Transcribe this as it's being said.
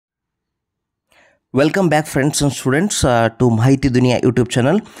Welcome back friends and students to Mahiti Dunia YouTube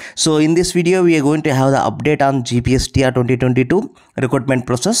channel. So in this video we are going to have the update on GPSTR 2022 recruitment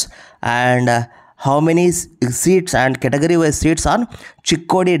process and how many seats and category wise seats on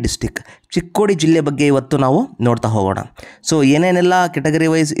Chikkodi district. Chikkodi ಜಿಲ್ಲೆ ಬಗ್ಗೆ ಇವತ್ತು ನಾವು ನೋಡ್ತಾ ಹೋಗೋಣ. So ಏನೇನೆಲ್ಲ category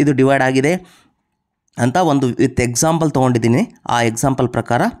wise ಇದು divide ಆಗಿದೆ ಅಂತ ಒಂದು ವಿತ್ ಎಕ್ಸಾಂಪಲ್ ತಗೊಂಡಿದ್ದೀನಿ. ಆ ಎಕ್ಸಾಂಪಲ್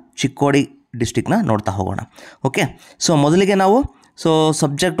ಪ್ರಕಾರ ಚಿಕ್ಕೋಡಿ ಡಿಸ್ಟ್ರಿಕ್ಟ್ನ ನೋಡ್ತಾ ಹೋಗೋಣ. ಓಕೆ, ಸೊ ಮೊದಲಿಗೆ ನಾವು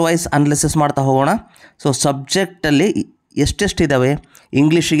ಸಬ್ಜೆಕ್ಟ್ ವೈಸ್ ಅನಾಲಿಸಿಸ್ ಮಾಡ್ತಾ ಹೋಗೋಣ. So ಸಬ್ಜೆಕ್ಟಲ್ಲಿ ಎಷ್ಟೆಷ್ಟಿದ್ದಾವೆ?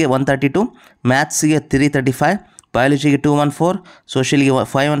 ಇಂಗ್ಲೀಷಿಗೆ 132, ಮ್ಯಾಥ್ಸಿಗೆ 335, ಬಯಾಲಜಿಗೆ 214, ಸೋಷಿಯಲ್ಗೆ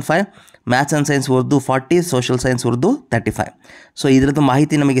 515, maths and science Urdu 40, social science Urdu 35. So ಇದರದ್ದು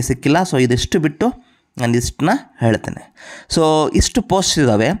ಮಾಹಿತಿ ನಮಗೆ ಸಿಕ್ಕಿಲ್ಲ. ಸೊ ಇದಿಷ್ಟು ಬಿಟ್ಟು ನಾನು ಇಷ್ಟನ್ನ ಹೇಳ್ತೇನೆ. ಸೊ ಇಷ್ಟು ಪೋಸ್ಟ್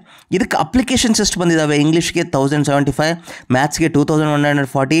ಇದ್ದಾವೆ. ಇದಕ್ಕೆ ಅಪ್ಲಿಕೇಶನ್ಸ್ ಎಷ್ಟು ಬಂದಿದ್ದಾವೆ? ಇಂಗ್ಲೀಷ್ಗೆ 1075, ಮ್ಯಾಥ್ಸ್ಗೆ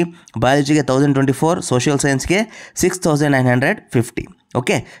 2140, ಬಯಾಲಜಿಗೆ 1024, social ಸೈನ್ಸ್ಗೆ 6950.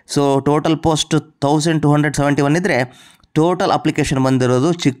 Okay, so total post 1271 ಇದ್ದರೆ ಟೋಟಲ್ ಅಪ್ಲಿಕೇಶನ್ ಬಂದಿರೋದು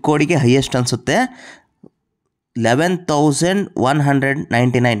ಚಿಕ್ಕೋಡಿಗೆ ಹೈಯೆಸ್ಟ್ ಅನಿಸುತ್ತೆ,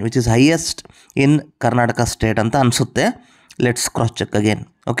 11,199 which is highest in Karnataka state ಅಂತ ಅನಿಸುತ್ತೆ. Let's cross check again.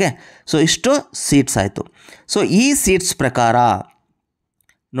 Okay, so ಇಷ್ಟು ಸೀಟ್ಸ್ ಆಯಿತು. ಸೊ ಈ ಸೀಟ್ಸ್ ಪ್ರಕಾರ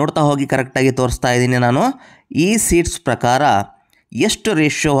ನೋಡ್ತಾ ಹೋಗಿ ಕರೆಕ್ಟಾಗಿ ತೋರಿಸ್ತಾ ಇದ್ದೀನಿ ನಾನು. ಈ ಸೀಟ್ಸ್ ಪ್ರಕಾರ ಎಷ್ಟು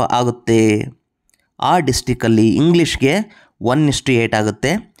ರೇಷಿಯೋ ಆಗುತ್ತೆ ಆ ಡಿಸ್ಟಿಕಲ್ಲಿ? ಇಂಗ್ಲೀಷ್ಗೆ 1:8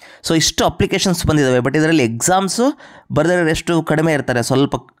 ಆಗುತ್ತೆ. ಸೊ ಇಷ್ಟು ಅಪ್ಲಿಕೇಶನ್ಸ್ ಬಂದಿದ್ದಾವೆ. ಬಟ್ ಇದರಲ್ಲಿ ಎಕ್ಸಾಮ್ಸು ಬರೆದರೆ ಎಷ್ಟು ಕಡಿಮೆ ಇರ್ತಾರೆ,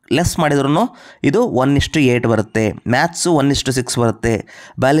 ಸ್ವಲ್ಪ ಲೆಸ್ ಮಾಡಿದ್ರೂ ಇದು 1:8 ಬರುತ್ತೆ. ಮ್ಯಾಥ್ಸು 1:6 ಬರುತ್ತೆ,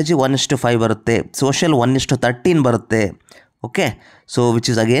 ಬಯಾಲಜಿ 1:5 ಬರುತ್ತೆ, ಸೋಷಿಯಲ್ 1:13 ಬರುತ್ತೆ. Okay, so which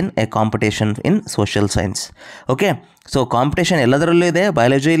is again A competition in social science. Okay, so competition ಎಲ್ಲದರಲ್ಲೂ ಇದೆ,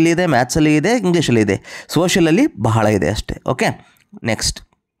 ಬಯಾಲಜಿಯಲ್ಲಿ ಇದೆ, ಮ್ಯಾಥ್ಸಲ್ಲಿ ಇದೆ, ಇಂಗ್ಲೀಷಲ್ಲಿ ಇದೆ, ಸೋಷಿಯಲಲ್ಲಿ ಬಹಳ ಇದೆ ಅಷ್ಟೇ. Okay, next.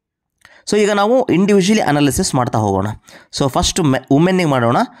 ಸೊ ಈಗ ನಾವು ಇಂಡಿವಿಜುವಲಿ ಅನಾಲಿಸಿಸ್ ಮಾಡ್ತಾ ಹೋಗೋಣ. ಸೊ ಫಸ್ಟ್ ವುಮೆನ್ನಿಗೆ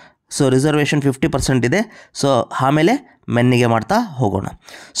ಮಾಡೋಣ. ಸೊ ರಿಸರ್ವೇಷನ್ 50% ಇದೆ. ಸೊ ಆಮೇಲೆ ಮೆನ್ನಿಗೆ ಮಾಡ್ತಾ ಹೋಗೋಣ.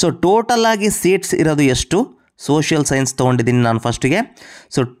 ಸೊ ಟೋಟಲಾಗಿ ಸೀಟ್ಸ್ ಇರೋದು ಎಷ್ಟು? ಸೋಷಿಯಲ್ ಸೈನ್ಸ್ ತೊಗೊಂಡಿದ್ದೀನಿ ನಾನು ಫಸ್ಟಿಗೆ.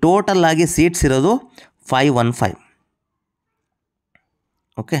 ಸೊ ಟೋಟಲಾಗಿ ಸೀಟ್ಸ್ ಇರೋದು 515.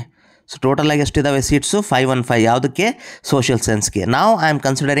 Okay, so ಟೋಟಲಾಗಿ ಎಷ್ಟಿದ್ದಾವೆ seats? 515. ಯಾವುದಕ್ಕೆ? ಸೋಷಿಯಲ್ ಸೈನ್ಸ್ಗೆ. ನಾವು I am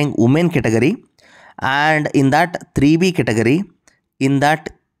considering women category and in that 3B category, in that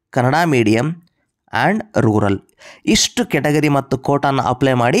Kannada medium and rural. ಇಷ್ಟು ಕೆಟಗರಿ ಮತ್ತು ಕೋಟಾನ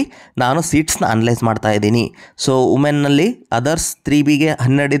ಅಪ್ಲೈ ಮಾಡಿ ನಾನು ಸೀಟ್ಸ್ನ ಅನಲೈಸ್ ಮಾಡ್ತಾ ಇದ್ದೀನಿ. ಸೊ ವುಮೆನ್ನಲ್ಲಿ ಅದರ್ಸ್ 3Bಗೆ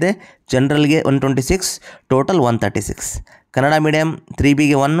 12 ಇದೆ, ಜನರಲ್ಗೆ 126, total 136. Kannada medium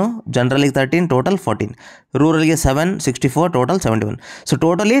 3Bಗೆ 1, ಜನರಲಿಗೆ 13, total 14. ರೂರಲ್ಗೆ 7, 64, total 71. So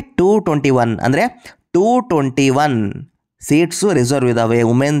totally 221, ಅಂದರೆ 221 ಸೀಟ್ಸು ರಿಸರ್ವ್ ಇದ್ದಾವೆ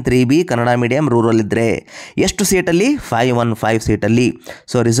women 3B Kannada medium rural ಇದ್ದರೆ. ಎಷ್ಟು ಸೀಟಲ್ಲಿ? 515 ಸೀಟಲ್ಲಿ.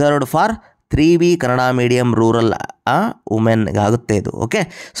 So reserved for 3B Kannada medium rural ವುಮೆನ್ಗಾಗುತ್ತೆ ಇದು. ಓಕೆ,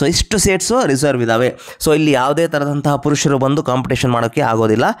 ಸೊ ಇಷ್ಟು ಸೀಟ್ಸು ರಿಸರ್ವ್ ಇದ್ದಾವೆ. ಸೊ ಇಲ್ಲಿ ಯಾವುದೇ ಥರದಂತಹ ಪುರುಷರು ಬಂದು ಕಾಂಪಿಟೇಷನ್ ಮಾಡೋಕ್ಕೆ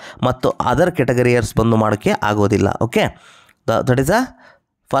ಆಗೋದಿಲ್ಲ ಮತ್ತು ಅದರ್ ಕೆಟಗರಿಯರ್ಸ್ ಬಂದು ಮಾಡೋಕ್ಕೆ ಆಗೋದಿಲ್ಲ. Okay, that is a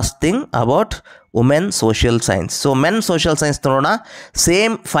first thing about women social science. So men social science ನೋಡೋಣ.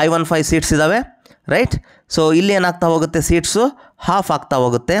 ಸೇಮ್ 515 ಸೀಟ್ಸ್ ಇದ್ದಾವೆ, ರೈಟ್? ಸೊ ಇಲ್ಲಿ ಏನಾಗ್ತಾ ಹೋಗುತ್ತೆ? ಸೀಟ್ಸು ಹಾಫ್ ಆಗ್ತಾ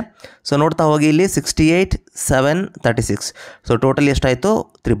ಹೋಗುತ್ತೆ. ಸೊ ನೋಡ್ತಾ ಹೋಗಿ ಇಲ್ಲಿ 68, 7, 36. ಸೊ ಟೋಟಲ್ ಎಷ್ಟಾಯಿತು?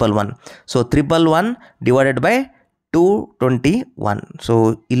 111. So 111 divided by 221. ಸೊ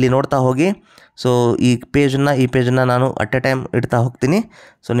ಇಲ್ಲಿ ನೋಡ್ತಾ ಹೋಗಿ. ಸೊ ಈ ಪೇಜನ್ನು ನಾನು ಅಟ್ ಎ ಟೈಮ್ ಇಡ್ತಾ ಹೋಗ್ತೀನಿ.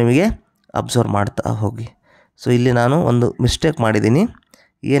 ಸೊ ನಿಮಗೆ ಅಬ್ಸರ್ವ್ ಮಾಡ್ತಾ ಹೋಗಿ. ಸೊ ಇಲ್ಲಿ ನಾನು ಒಂದು ಮಿಸ್ಟೇಕ್ ಮಾಡಿದ್ದೀನಿ.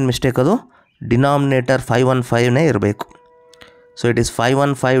 ಏನು ಮಿಸ್ಟೇಕ್ ಅದು? ಡಿನಾಮಿನೇಟರ್ 515ನೇ ಇರಬೇಕು. So it is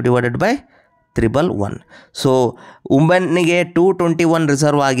 515 divided by 111. So ವುಮೆನ್ನಿಗೆ 221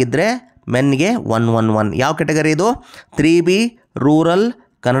 reserve ಆಗಿದ್ದರೆ ಮೆನ್ಗೆ 111. ಯಾವ ಕೆಟಗರಿ ಇದು? 3B rural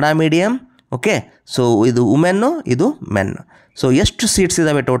Kannada medium. Okay, so ಇದು ವುಮೆನ್ನು, ಇದು ಮೆನ್. ಸೊ ಎಷ್ಟು ಸೀಟ್ಸ್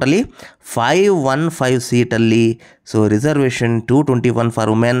ಇದ್ದಾವೆ totally? 515 ಸೀಟಲ್ಲಿ. So reservation 221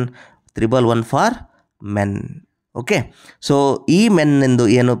 for women, 111 for men. Okay, so ಈ ಮೆನ್ನಿಂದು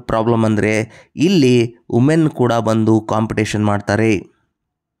ಏನು ಪ್ರಾಬ್ಲಮ್ ಅಂದರೆ ಇಲ್ಲಿ ವುಮೆನ್ ಕೂಡ ಬಂದು ಕಾಂಪಿಟೇಷನ್ ಮಾಡ್ತಾರೆ.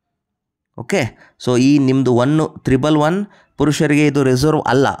 ಓಕೆ, ಸೊ ಈ ನಿಮ್ಮದು 111 ಪುರುಷರಿಗೆ ಇದು ರಿಸರ್ವ್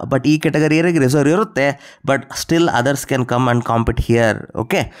ಅಲ್ಲ, ಬಟ್ ಈ ಕೆಟಗರಿಯರಿಗೆ ರಿಸರ್ವ್ ಇರುತ್ತೆ, but still others can come and compete here.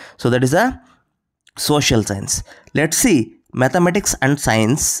 Okay, so that is a social science. Let see mathematics and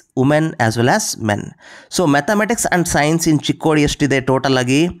science women as well as men. So mathematics and science in Chikkodi ಎಷ್ಟಿದೆ? Total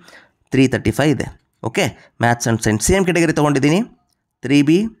ಆಗಿ 335 ಇದೆ. Okay, maths and science same category ತೊಗೊಂಡಿದ್ದೀನಿ. 3B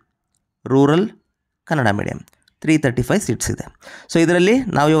rural Kannada medium 335 seats ಇದೆ. So ಇದರಲ್ಲಿ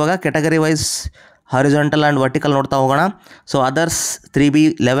ನಾವು ಇವಾಗ category wise horizontal and vertical ನೋಡ್ತಾ ಹೋಗೋಣ. So others 3B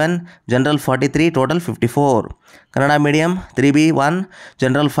 11, general 43, total 54. Kannada medium 3B 1,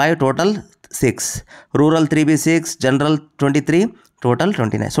 general 5, total 6, rural 3B6, general 23, total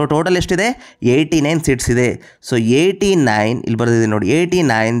 29. So total ಎಷ್ಟಿದೆ? 89 seats ಇದೆ. So 89 ಇಲ್ಲಿ ಬರೆದಿದೆ ನೋಡಿ,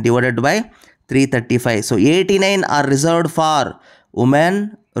 89 divided by 335. So 89 R reserved for women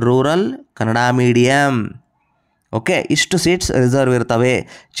rural Kannada medium. Okay, ಇಷ್ಟು seats reserve ಇರ್ತವೆ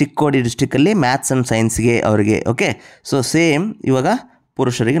Chikkodi ಡಿಸ್ಟಿಕಲ್ಲಿ maths and ಸೈನ್ಸ್ಗೆ ಅವರಿಗೆ. Okay, so same ಇವಾಗ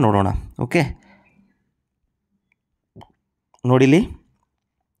ಪುರುಷರಿಗೆ ನೋಡೋಣ. ಓಕೆ, ನೋಡಿಲಿ.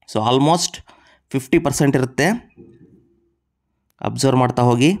 ಸೊ ಆಲ್ಮೋಸ್ಟ್ 50% ಇರುತ್ತೆ. ಅಬ್ಸರ್ವ್ ಮಾಡ್ತಾ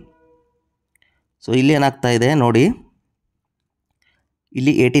ಹೋಗಿ. ಸೊ ಇಲ್ಲಿ ಏನಾಗ್ತಾ ಇದೆ ನೋಡಿ,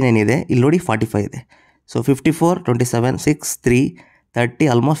 ಇಲ್ಲಿ 89 ಇದೆ, ಇಲ್ಲಿ ನೋಡಿ 45 ಇದೆ. So 54, 27, 6, 3, 30,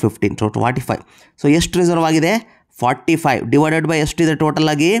 almost 15, so 45. ಸೊ ಎಷ್ಟು ರಿಸರ್ವ್ ಆಗಿದೆ? 45 ಡಿವೈಡೆಡ್ ಬೈ ಎಷ್ಟಿದೆ ಟೋಟಲ್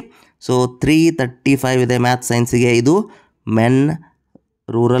ಆಗಿ? ಸೊ 335 ಇದೆ ಮ್ಯಾಥ್ಸ್ ಸೈನ್ಸಿಗೆ. ಇದು men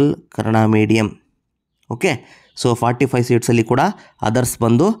rural Kannada medium. Okay, so 45 ಸೀಟ್ಸಲ್ಲಿ ಕೂಡ ಅದರ್ಸ್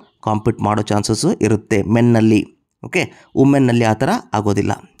ಬಂದು ಕಾಂಪೀಟ್ ಮಾಡೋ ಚಾನ್ಸಸ್ಸು ಇರುತ್ತೆ ಮೆನ್ನಲ್ಲಿ. ಓಕೆ, ವುಮೆನ್ನಲ್ಲಿ ಆ ಥರ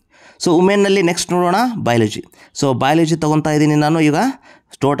ಆಗೋದಿಲ್ಲ. ಸೊ ವುಮೆನ್ನಲ್ಲಿ ನೆಕ್ಸ್ಟ್ ನೋಡೋಣ ಬಯಾಲಜಿ. ಸೊ ಬಯಾಲಜಿ ತೊಗೊತಾ ಇದ್ದೀನಿ ನಾನು ಈಗ.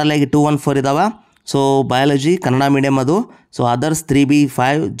 ಟೋಟಲಾಗಿ 214 ಇದ್ದಾವೆ. ಸೊ ಬಯಾಲಜಿ ಕನ್ನಡ ಮೀಡಿಯಮ್ ಅದು. So others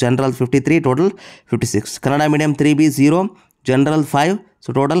 3B5, general 53, total 56. Kannada medium 3B0, general 5, so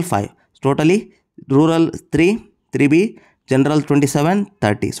total 5. Totally rural 3B, general 27,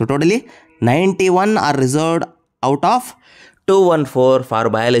 30. So totally 91 R reserved out of 214 for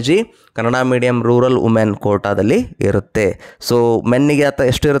biology. Kannada medium rural women ಕೋಟಾದಲ್ಲಿ ಇರುತ್ತೆ. So ಮೆನ್ನಿಗೆ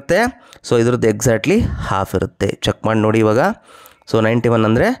ಎಷ್ಟು ಇರುತ್ತೆ? So ಇದ್ರದ್ದು ಎಕ್ಸಾಕ್ಟ್ಲಿ ಹಾಫ್ ಇರುತ್ತೆ. Check ಮಾಡಿ ನೋಡಿ ಇವಾಗ. ಸೊ 91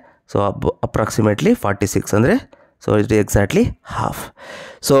 ಅಂದರೆ ಸೊ ಅಪ್ರಾಕ್ಸಿಮೇಟ್ಲಿ 46 ಅಂದರೆ ಸೊ ಇದು exactly half.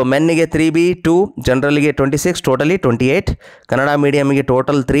 So ಮೆನ್ನಿಗೆ 3B2, ಜನರಲ್ಗೆ 26, totally 28. Kannada ಮೀಡಿಯಮಿಗೆ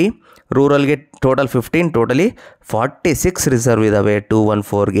total 3, ರೂರಲ್ಗೆ total 15, totally 46 reserve ಇದ್ದಾವೆ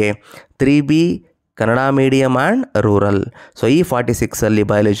 214ಗೆ. 3B Kannada medium and rural. So ಈ 46ಅಲ್ಲಿ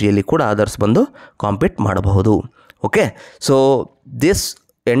ಬಯಾಲಜಿಯಲ್ಲಿ ಕೂಡ ಅದರ್ಸ್ ಬಂದು ಕಾಂಪೀಟ್ ಮಾಡಬಹುದು. Okay, so this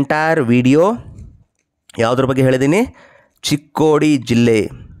entire video ಯಾವುದ್ರ ಬಗ್ಗೆ ಹೇಳಿದ್ದೀನಿ? ಚಿಕ್ಕೋಡಿ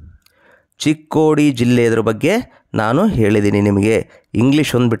ಜಿಲ್ಲೆಯದ್ರ ಬಗ್ಗೆ ನಾನು ಹೇಳಿದ್ದೀನಿ ನಿಮಗೆ.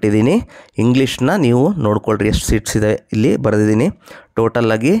 ಇಂಗ್ಲೀಷ್ ಒಂದು ಬಿಟ್ಟಿದ್ದೀನಿ. ಇಂಗ್ಲೀಷ್ನ ನೀವು ನೋಡ್ಕೊಳ್ರಿ ಎಷ್ಟು ಸೀಟ್ಸ್ ಇದೆ ಇಲ್ಲಿ ಬರೆದಿದ್ದೀನಿ.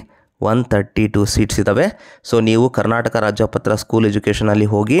 ಟೋಟಲಾಗಿ 132 ಸೀಟ್ಸ್ ಇದ್ದಾವೆ. ಸೊ ನೀವು ಕರ್ನಾಟಕ ರಾಜ್ಯಪತ್ರ ಸ್ಕೂಲ್ ಎಜುಕೇಷನಲ್ಲಿ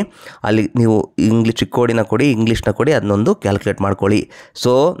ಹೋಗಿ ಅಲ್ಲಿ ನೀವು ಚಿಕ್ಕೋಡಿನ ಕೊಡಿ, ಇಂಗ್ಲೀಷ್ನ ಕೊಡಿ, ಅದನ್ನೊಂದು ಕ್ಯಾಲ್ಕುಲೇಟ್ ಮಾಡ್ಕೊಳ್ಳಿ.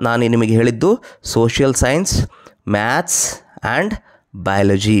 ಸೊ ನಾನು ನಿಮಗೆ ಹೇಳಿದ್ದು social science, maths and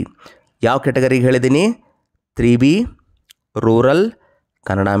biology. ಯಾವ ಕೆಟಗರಿಗೆ ಹೇಳಿದ್ದೀನಿ? 3B rural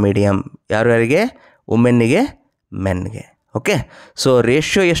Kannada medium. ಯಾರ್ಯಾರಿಗೆ? ವುಮೆನ್ನಿಗೆ, ಮೆನ್ಗೆ. ಓಕೆ, ಸೊ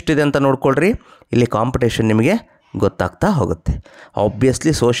ರೇಷಿಯೋ ಎಷ್ಟಿದೆ ಅಂತ ನೋಡ್ಕೊಳ್ರಿ. ಇಲ್ಲಿ ಕಾಂಪಿಟೇಷನ್ ನಿಮಗೆ ಗೊತ್ತಾಗ್ತಾ ಹೋಗುತ್ತೆ.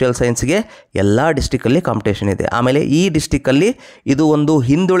 ಆಬ್ವಿಯಸ್ಲಿ ಸೋಷಿಯಲ್ ಸೈನ್ಸ್ಗೆ ಎಲ್ಲ ಡಿಸ್ಟಿಕಲ್ಲಿ ಕಾಂಪಿಟೇಷನ್ ಇದೆ. ಆಮೇಲೆ ಈ ಡಿಸ್ಟಿಕಲ್ಲಿ ಇದು ಒಂದು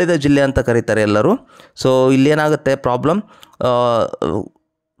ಹಿಂದುಳಿದ ಜಿಲ್ಲೆ ಅಂತ ಕರೀತಾರೆ ಎಲ್ಲರೂ. ಸೊ ಇಲ್ಲೇನಾಗುತ್ತೆ ಪ್ರಾಬ್ಲಮ್,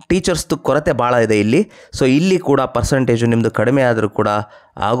 ಟೀಚರ್ಸ್ದು ಕೊರತೆ ಭಾಳ ಇದೆ ಇಲ್ಲಿ. ಸೊ ಇಲ್ಲಿ ಕೂಡ ಪರ್ಸಂಟೇಜು ನಿಮ್ಮದು ಕಡಿಮೆ ಆದರೂ ಕೂಡ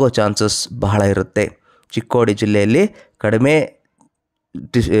ಆಗೋ ಚಾನ್ಸಸ್ ಬಹಳ ಇರುತ್ತೆ. ಚಿಕ್ಕೋಡಿ ಜಿಲ್ಲೆಯಲ್ಲಿ ಕಡಿಮೆ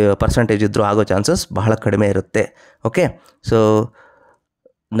ಪರ್ಸಂಟೇಜ್ ಇದ್ದರೂ ಆಗೋ ಚಾನ್ಸಸ್ ಬಹಳ ಕಡಿಮೆ ಇರುತ್ತೆ. ಓಕೆ, ಸೊ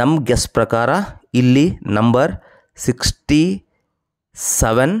ನಮ್ಮ ಗೆಸ್ ಪ್ರಕಾರ ಇಲ್ಲಿ ನಂಬರ್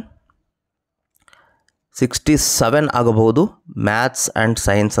 67 ಆಗಬಹುದು ಮ್ಯಾಥ್ಸ್ ಆ್ಯಂಡ್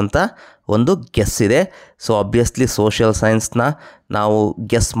ಸೈನ್ಸ್ ಅಂತ ಒಂದು ಗೆಸ್ ಇದೆ. ಸೊ ಆಬ್ವಿಯಸ್ಲಿ ಸೋಷಿಯಲ್ ಸೈನ್ಸ್ನ ನಾವು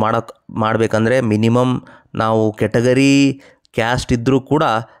ಗೆಸ್ ಮಾಡಬೇಕಂದ್ರೆ ಮಿನಿಮಮ್ ನಾವು ಕೆಟಗರಿ ಕ್ಯಾಸ್ಟ್ ಇದ್ದರೂ ಕೂಡ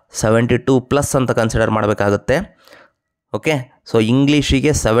 72+ ಅಂತ ಕನ್ಸಿಡರ್ ಮಾಡಬೇಕಾಗುತ್ತೆ. ಓಕೆ, ಸೊ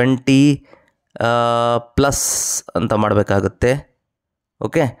ಇಂಗ್ಲೀಷಿಗೆ 70+ ಅಂತ ಮಾಡಬೇಕಾಗುತ್ತೆ.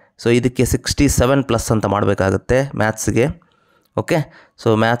 ಓಕೆ, ಸೊ ಇದಕ್ಕೆ 67+ ಅಂತ ಮಾಡಬೇಕಾಗುತ್ತೆ ಮ್ಯಾಥ್ಸ್ಗೆ. ಓಕೆ, ಸೊ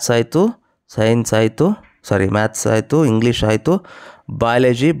ಮ್ಯಾಥ್ಸ್ ಆಯಿತು, ಸೈನ್ಸ್ ಆಯಿತು, ಮ್ಯಾಥ್ಸ್ ಆಯಿತು, ಇಂಗ್ಲೀಷ್ ಆಯಿತು.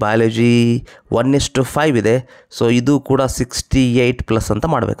 ಬಯಾಲಜಿ 1:5 ಇದೆ. ಸೊ ಇದು ಕೂಡ 68+ ಅಂತ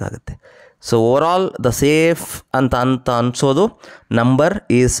ಮಾಡಬೇಕಾಗುತ್ತೆ. ಸೊ ಓವರಾಲ್ ದ ಸೇಫ್ ಅಂತ ಅನಿಸೋದು number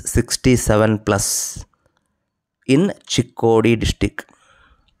is 67+ in Chikkodi district.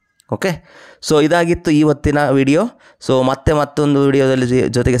 Okay, so ಇದಾಗಿತ್ತು ಇವತ್ತಿನ ವಿಡಿಯೋ. ಸೊ ಮತ್ತೊಂದು ವಿಡಿಯೋದಲ್ಲಿ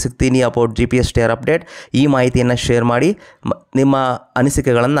ಜೊತೆಗೆ ಸಿಗ್ತೀನಿ ಅಬೌಟ್ GPSTR ಅಪ್ಡೇಟ್. ಈ ಮಾಹಿತಿಯನ್ನು ಶೇರ್ ಮಾಡಿ, ನಿಮ್ಮ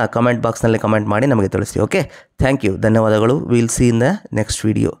ಅನಿಸಿಕೆಗಳನ್ನು ಕಮೆಂಟ್ ಬಾಕ್ಸ್ನಲ್ಲಿ ಕಮೆಂಟ್ ಮಾಡಿ ನಮಗೆ ತಿಳಿಸಿ. ಓಕೆ, ಥ್ಯಾಂಕ್ ಯು, ಧನ್ಯವಾದಗಳು. Will see in the next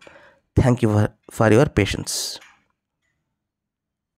video. Thank you for your patience.